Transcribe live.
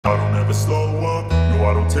never slow up, no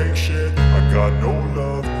I don't take shit. I got no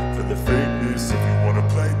love for the fakeness. If you wanna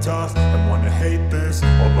play tough and wanna hate this,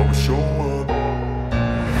 I'll always show up.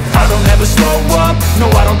 I don't ever slow up,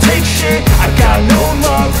 no I don't take shit. I got no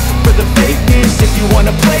love for the fakeness. If you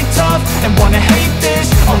wanna play tough and wanna hate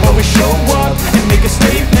this, I'll always show up and make a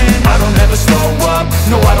statement. I don't ever slow up,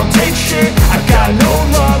 no I don't take shit. I got no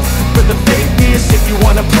love for the fakeness. If you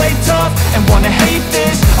wanna play tough and wanna hate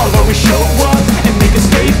this, I'll always show up and make a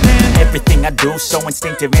statement. Everything I do so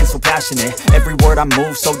instinctive and so passionate. Every word I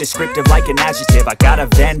move so descriptive like an adjective. I got a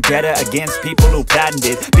vendetta against people who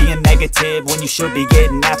patented being negative when you should be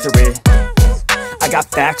getting after it. I got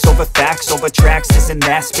facts over tracks, this and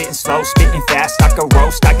that. Spitting slow, spitting fast. I could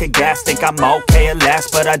roast, I could gas. Think I'm okay at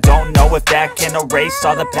last, but I don't know if that can erase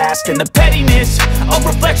all the past. And the pettiness, a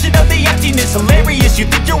reflection of the emptiness. Hilarious, you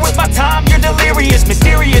think you're worth my time, you're delirious.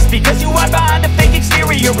 Mysterious, because you hide behind a fake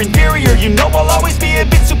exterior. Inferior, you know I'll always be a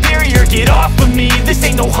bit superior. Get off of me, this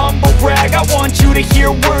ain't no humble brag. I want you to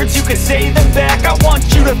hear words, you can say them back. I want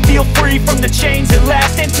you to feel free from the chains at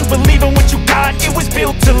last, and to believe in what you got, it was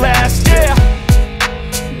built to last, yeah.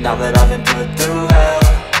 Now that I've been put through hell,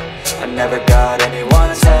 I never got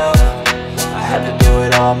anyone's help. I had to do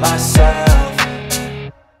it all myself.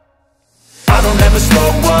 I don't ever slow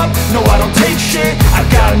up, no I don't take shit. I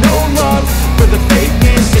got no love for the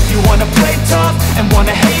fakeness. If you wanna play tough and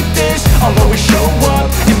wanna hate this, I'll always show up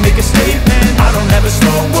and make a statement. I don't ever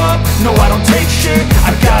slow up, no I don't take shit.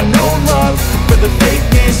 I got no love for the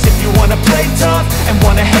fakeness. If you wanna play tough and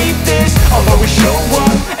wanna hate this, I'll always show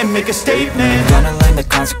up and make a statement. Gonna learn the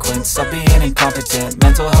consequence of being incompetent.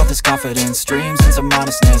 Mental health is confidence, dreams and some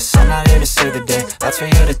honestness. I'm not here to save the day, that's for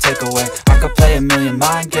you to take away. I could play a million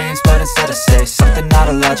mind games, but instead I say something not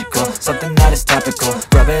illogical, something that is topical.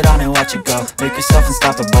 Rub it on and watch it go, make yourself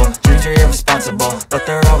unstoppable. Dreams are irresponsible, but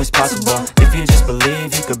they're always possible. If you just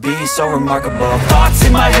believe, you could be so remarkable. Thoughts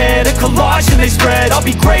in my head, a collage and they spread. I'll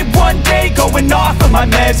be great one day, going off of my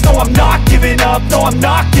meds. No, I'm not giving up, no, I'm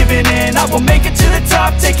not giving in. I will make it to the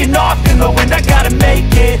top, taking off in the wind. I gotta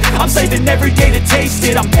make it, I'm saving every day to taste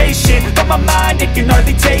it. I'm patient, but my mind, it can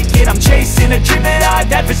hardly take it. I'm chasing a dream that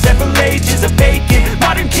I've had for several ages. A vacant,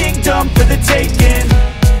 modern kingdom for the taking.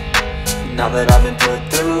 Now that I've been put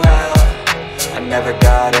through hell, I never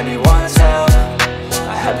got anyone's help.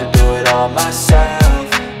 I had to do it all myself.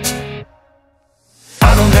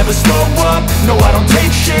 I don't ever slow up, no I don't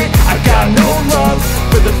take shit. I got no love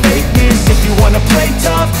for the fakeness. If you wanna play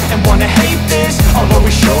tough and wanna hate this, I'll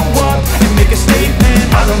always show up and make a statement.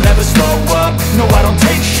 I don't ever slow up, no I don't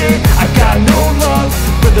take shit. I got no love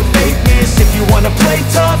for the fakeness. If you wanna play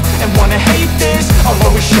tough and wanna hate this, I'll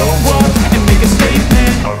always show up and make a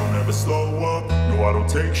statement. I don't ever slow up, no I don't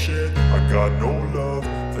take shit. I got no love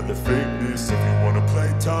for the fakeness. If you wanna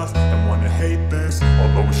play tough and wanna hate this,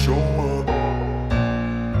 I'll always show up.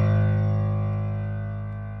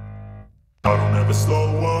 I don't ever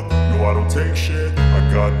slow up, no I don't take shit. I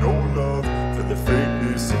got no love for the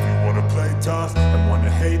fakeness. If you wanna play tough and wanna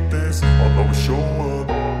hate this, I'll always show up.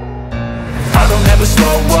 I don't ever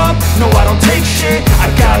slow up, no I don't take shit. I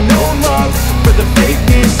got no love for the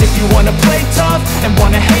fakeness. If you wanna play tough and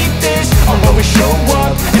wanna hate this, I'll always show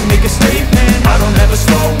up and make a statement. I don't ever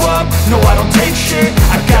slow up, no I don't take shit.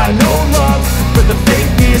 I got no love for the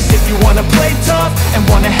fakeness. If you wanna play tough and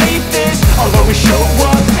wanna hate this, I'll always show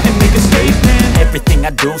up and make a statement. Everything I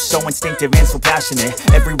do so instinctive and so passionate.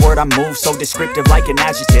 Every word I move so descriptive like an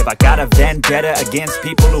adjective. I got a vendetta against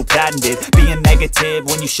people who patented being negative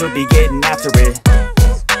when you should be getting after it.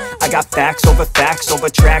 I got facts over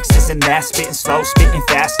tracks, this and that. Spitting slow, spitting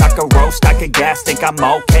fast. I could roast, I could gas. Think I'm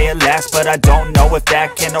okay at last, but I don't know if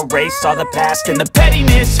that can erase all the past. And the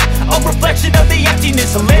pettiness, a reflection of the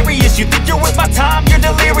emptiness. Hilarious, you think you're worth my time, you're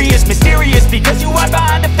delirious. Mysterious, because you hide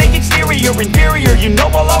behind a fake exterior. Inferior, you know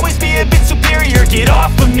I'll always be a bit superior. Get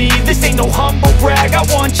off of me, this ain't no humble brag. I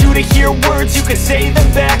want you to hear words, you can say them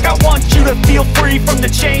back. I want you to feel free from the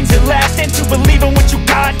chains at last, and to believe in what you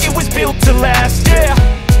got, it was built to last, yeah.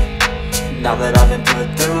 Now that I've been put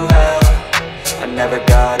through hell, I never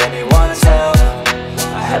got anyone's help.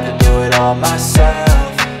 I had to do it all myself.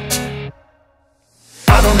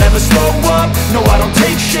 I don't ever slow up, no I don't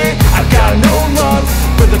take shit. I got no love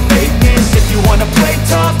for the fakeness. If you wanna play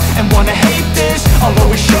tough and wanna hate this, I'll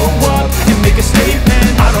always show up and make a statement.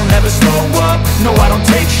 I don't ever slow up, no I don't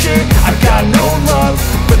take shit. I got no love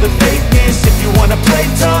for the fakeness. If you wanna play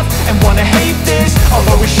tough and wanna hate this, I'll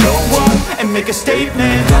always show and make a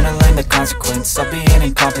statement. Gonna learn the consequence of being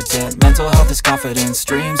incompetent. Mental health is confidence,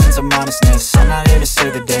 dreams and some honestness. I'm not here to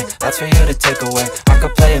save the day, that's for you to take away. I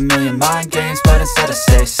could play a million mind games, but instead I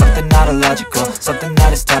say something not illogical, something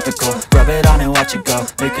that is topical. Rub it on and watch it go,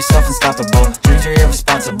 make yourself unstoppable. Dreams are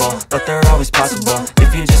irresponsible, but they're always possible.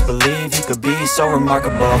 If you just believe, you could be so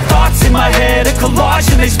remarkable. Thoughts in my head, a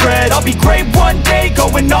collage and they spread. I'll be great one day,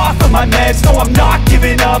 going off of my meds. No, I'm not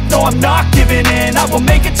giving up, no, I'm not giving in. I will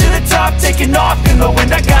make it to the top, taking off in the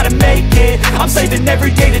wind. I gotta make it, I'm saving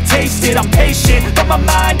every day to taste it. I'm patient, but my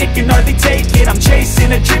mind, it can hardly take it. I'm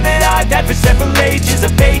chasing a dream that I've had for several ages. A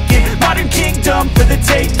vacant, modern kingdom for the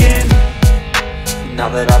taking. Now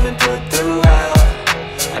that I've been put through hell,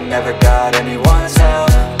 I never got anyone's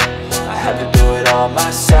help. I had to do it all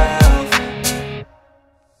myself.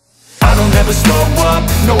 I don't ever slow up,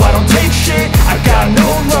 no I don't take shit. I got no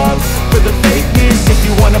love for the fakeness. If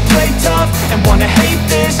you wanna play tough and wanna hate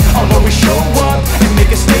this, I'll always show up and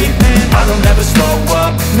make a statement. I don't ever slow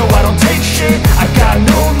up, no I don't take shit. I got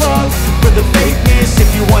no love for the fakeness. If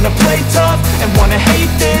you wanna play tough and wanna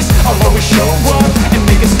hate this, I'll always show up and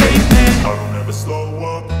make a statement. I don't ever slow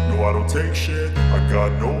up, no I don't take shit. I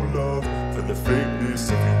got no love for the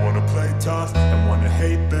fakeness. If you wanna play tough and wanna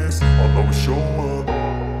hate this, I'll always show up.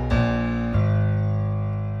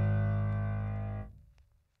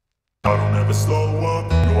 I don't ever slow up,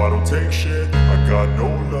 no I don't take shit. I got no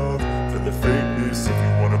love for the fakeness. If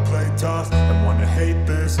you wanna play tough and wanna hate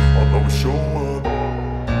this, I'll always show up.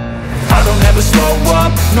 I don't ever slow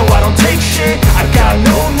up, no I don't take shit. I got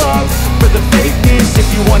no love for the fakeness. If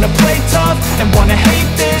you wanna play tough and wanna hate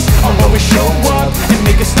this, I'll always show up and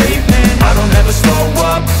make a statement. I don't ever slow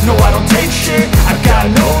up, no I don't take shit. I got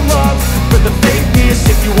no love for the fakeness.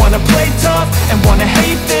 If you wanna play tough and wanna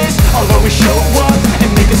hate this, I'll always show up and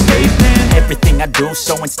make a statement. Everything I do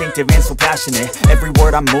so instinctive and so passionate. Every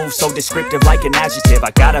word I move so descriptive like an adjective.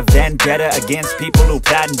 I got a vendetta against people who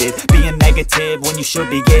patented being negative when you should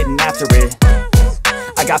be getting after it.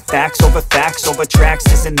 I got facts over tracks,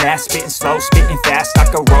 this and that. Spitting slow, spitting fast, I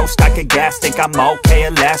could roast, I could gas. Think I'm okay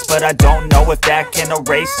at last, but I don't know if that can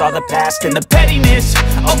erase all the past. And the pettiness,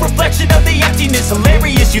 a reflection of the emptiness.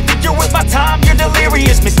 Hilarious, you think you're worth my time, you're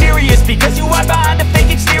delirious. Mysterious, because you hide behind a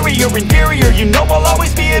fake exterior. Inferior, you know I'll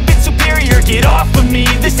always be a bit superior. Get off of me,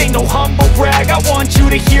 this ain't no humble brag. I want you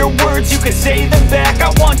to hear words, you can say them back.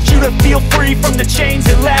 I want you to feel free from the chains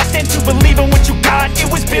at last, and to believe in what you got,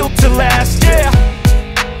 it was built to last, yeah.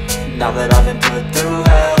 Now that I've been put through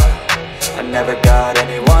hell, I never got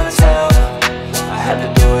anyone's help. I had to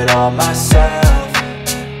do it all myself.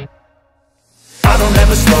 I don't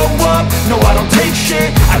ever slow up, no I don't take shit.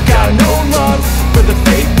 I got no love for the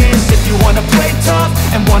fakeness. If you wanna play tough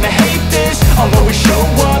and wanna hate this, I'll always show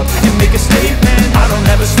up and make a statement. I don't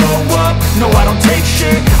ever slow up, no I don't take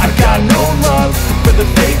shit. I got no love for the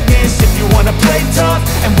fakeness. If you wanna play tough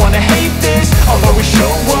and wanna hate this, I'll always show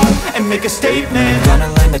up and make a statement. Gonna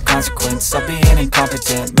learn the consequence of being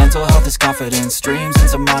incompetent. Mental health is confidence, dreams and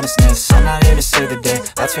some honestness. I'm not here to save the day,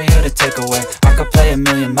 that's for you to take away. I could play a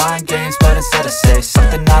million mind games, but instead I say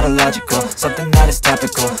something not illogical, something that is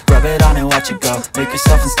topical. Rub it on and watch it go, make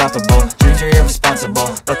yourself unstoppable. Dreams are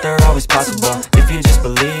irresponsible, but they're always possible. If you just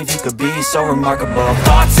believe, you could be so remarkable.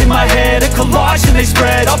 Thoughts in my head, a collage and they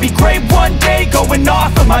spread. I'll be great one day, going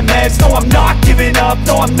off of my meds. No, I'm not giving up,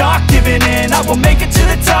 no, I'm not giving in. I will make it to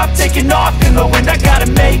the top, taking off in the wind. I gotta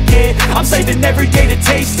make it, I'm saving every day to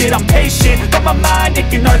taste it. I'm patient, but my mind, it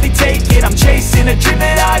can hardly take it. I'm chasing a dream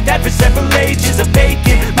that I've had for several ages. A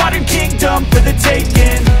vacant, modern kingdom for the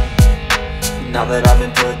taking. Now that I've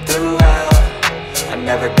been put through hell, I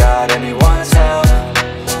never got anyone's help.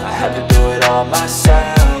 I had to do it all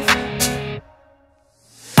myself.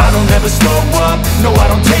 I don't ever slow up, no I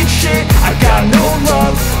don't take shit. I got no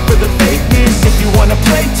love for the fakeness. If you wanna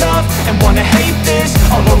play tough and wanna hate this,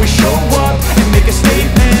 I'll always show up and make a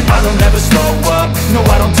statement. I don't ever slow up, no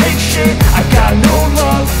I don't take shit. I got no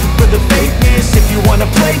love for the fakeness. If you wanna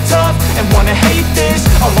play tough and wanna hate this,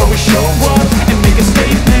 I'll always show up and make a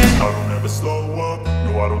statement. I don't ever slow up,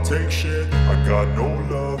 no I don't take shit. I got no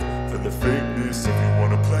love for the fakeness. If you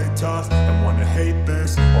wanna play tough and wanna hate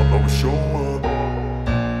this, I'll always show up.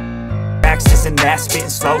 This and that, spitting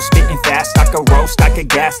slow, spitting fast. I could roast, I could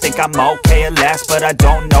gas. Think I'm okay at last, but I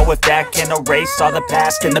don't know if that can erase all the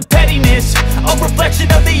past. And the pettiness, a reflection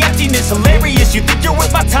of the emptiness. Hilarious, you think you're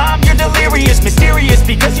worth my time, you're delirious. Mysterious,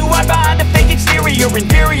 because you hide behind a fake exterior.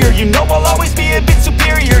 Inferior, you know I'll always be a bit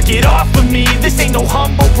superior. Get off of me, this ain't no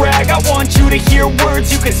humble brag. I want you to hear words,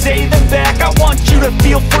 you can say them back. I want you to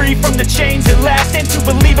feel free from the chains at last, and to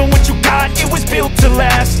believe in what you got, it was built to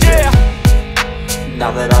last, yeah. Now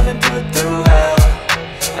that I've been put through hell,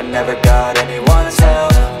 I never never got anyone's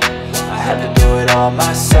help. I had to do it all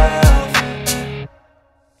myself.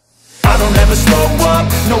 I don't ever slow up,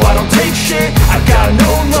 no I don't take shit. I got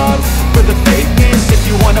no love for the fakeness. If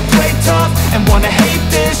you wanna play tough and wanna hate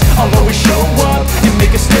this, I'll always show up and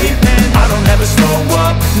make a statement. I don't ever slow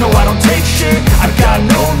up, no I don't take shit. I got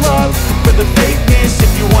no love for the fakeness.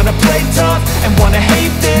 If you wanna play tough and wanna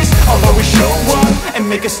hate this, I'll always show up and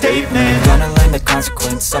make a statement. Gonna learn the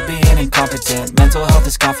consequence of being incompetent. Mental health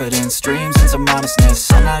is confidence, dreams and some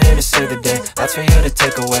honestness. I'm not here to save the day, that's for you to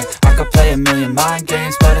take away. I could play a million mind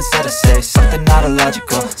games, but instead I say something not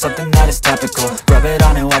illogical, something that is topical. Rub it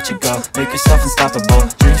on and watch it go, make yourself unstoppable.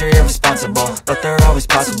 Dreams are irresponsible, but they're always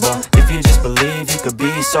possible. If you just believe, you could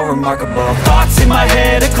be so remarkable. Thoughts in my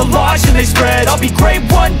head, a collage and they spread. I'll be great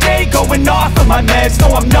one day, going off of my meds.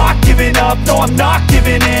 No, I'm not giving up, no, I'm not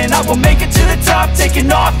giving in. I will make it to the top,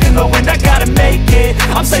 taking off in the wind. I gotta make it,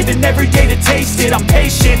 I'm saving every day to taste it. I'm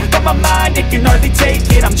patient, but my mind, it can hardly take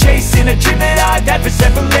it. I'm chasing a dream that I've had for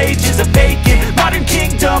several ages. A vacant, modern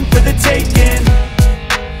kingdom for the taking.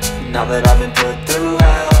 Now that I've been put through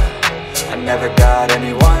hell, I never got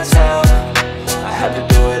anyone's help. I had to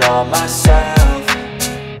do it all myself.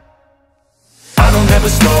 I don't ever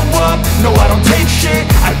slow up, no I don't take shit.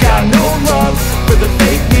 I got no love for the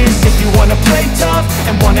fakeness. If you wanna play tough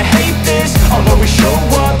and wanna hate this, I'll always show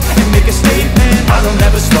up and make a statement. I don't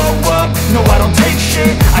ever slow up, no I don't take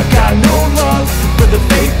shit. I got no love for the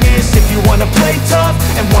fakeness. If you wanna play tough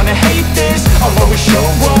and wanna hate this, I'll always show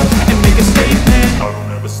up and make a statement. I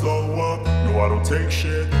don't ever slow up, no I don't take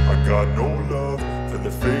shit. I got no love for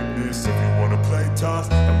the fakeness. If you wanna play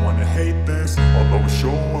tough and wanna hate this, I'll always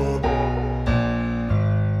show up